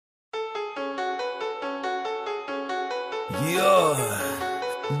Yeah,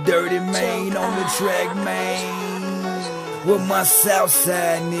 Dirty Main on the track, man. Where my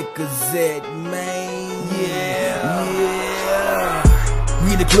southside niggas at, man? Yeah.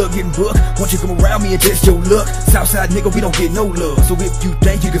 We in the club getting booked. Won't you come around me and test your luck? Southside nigga, we don't get no love. So if you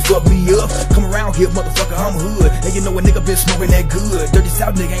think you can fuck me up, come around here, motherfucker, I'm hood. And you know a nigga been smoking that good. Dirty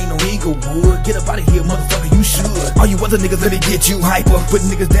South nigga ain't no Inglewood. Get up out of here, motherfucker, you should. All you other niggas, let me get you hyper.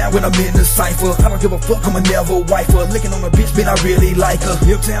 Putting niggas down when I'm in the cypher. I don't give a fuck, I'ma never wipe her. Licking on a bitch, man, I really like her.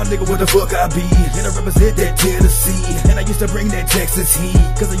 Hilltown nigga, what the fuck I be? And I represent that Tennessee. And I used to bring that Texas heat,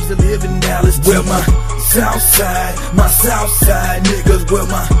 cause I used to live in Dallas. Well, my southside niggas. Well,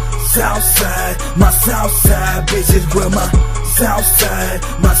 my southside bitches. Well, my southside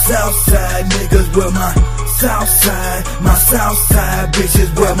niggas. Well, my southside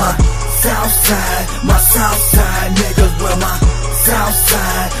bitches. Well, my southside niggas. Well, my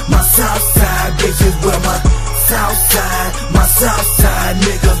southside bitches. Well, my southside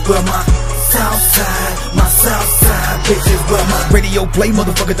niggas. Well, my southside bitches. Well, my radio play,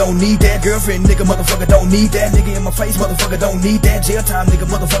 motherfucker, don't need that. Girlfriend, nigga, motherfucker, don't need that. Nigga in my face, motherfucker, don't need that. Jail time, nigga,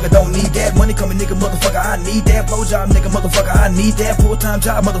 motherfucker, don't need that. Money coming, nigga, motherfucker, I need that. Blow job, nigga, motherfucker, I need that. Full-time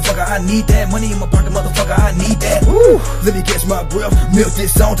job, motherfucker, I need that. Money in my pocket, motherfucker, I need that. Woo! Let me catch my breath. Milk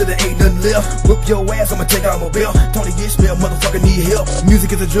this song till there ain't nothing left. Whoop your ass, I'ma take out my belt. Tony get smell, motherfucker, need help.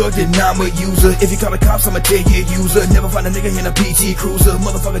 Music is a drug, then I'm a user. If you call the cops, I'ma tell you user. Never find a nigga in a PT Cruiser.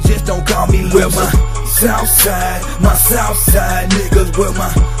 Motherfucker, just don't call me loser. Well, my southside niggas. Well, my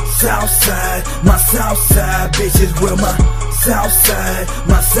southside bitches. Well, my southside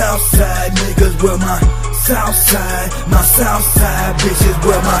niggas. Well, my southside bitches.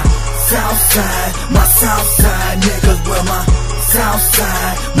 Well, my southside niggas. Well, my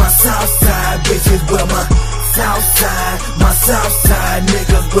southside bitches. Well, my southside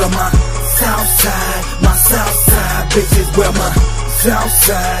niggas. Well, my southside bitches. Well, my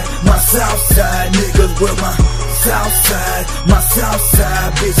southside niggas. Well, my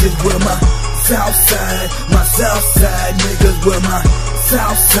southside bitches. Well, my southside niggas. Well, my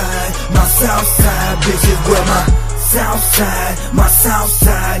southside bitches. Well, my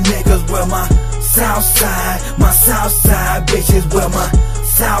southside niggas. Well, my southside bitches. Well, my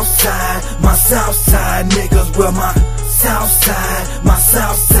southside niggas. Well, my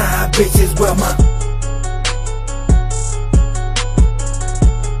southside bitches. Well, my